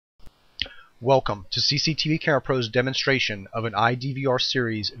Welcome to CCTV Camera Pro's demonstration of an iDVR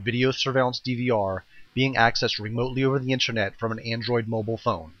series video surveillance DVR being accessed remotely over the internet from an Android mobile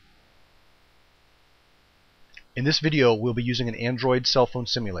phone. In this video, we'll be using an Android cell phone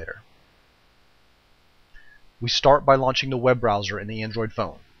simulator. We start by launching the web browser in the Android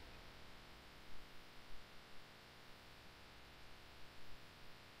phone.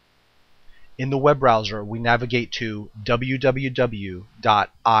 In the web browser, we navigate to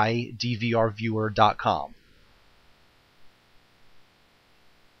www.idvrviewer.com.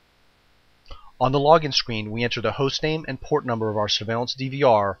 On the login screen, we enter the hostname and port number of our surveillance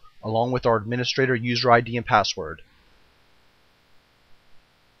DVR along with our administrator user ID and password.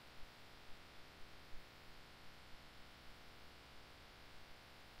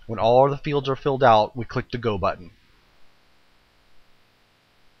 When all of the fields are filled out, we click the Go button.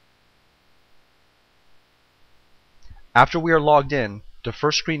 After we are logged in, the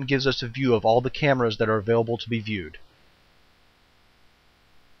first screen gives us a view of all the cameras that are available to be viewed.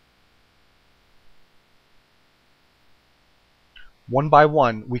 One by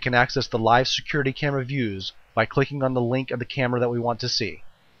one, we can access the live security camera views by clicking on the link of the camera that we want to see.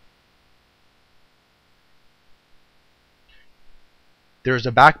 There is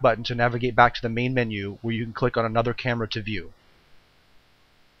a back button to navigate back to the main menu where you can click on another camera to view.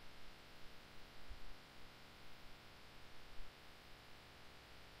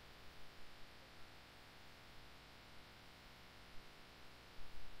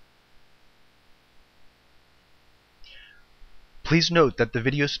 Please note that the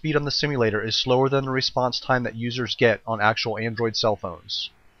video speed on the simulator is slower than the response time that users get on actual Android cell phones.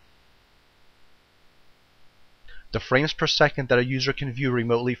 The frames per second that a user can view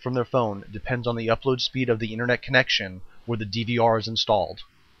remotely from their phone depends on the upload speed of the internet connection where the DVR is installed.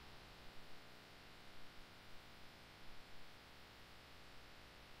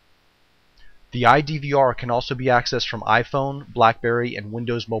 The iDVR can also be accessed from iPhone, BlackBerry, and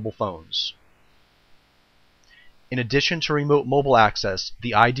Windows mobile phones. In addition to remote mobile access,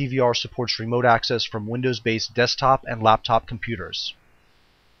 the iDVR supports remote access from Windows-based desktop and laptop computers.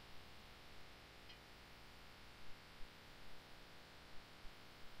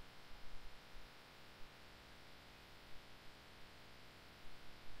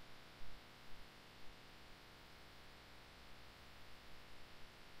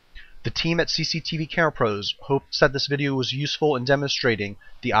 The team at CCTV Camera Pros hopes that this video was useful in demonstrating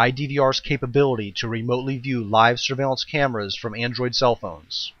the iDVR's capability to remotely view live surveillance cameras from Android cell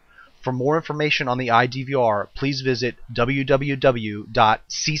phones. For more information on the iDVR, please visit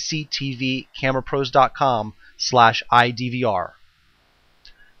www.cctvcamerapros.com/iDVR.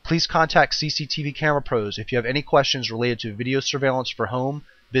 Please contact CCTV Camera Pros if you have any questions related to video surveillance for home,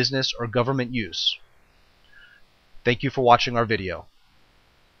 business, or government use. Thank you for watching our video.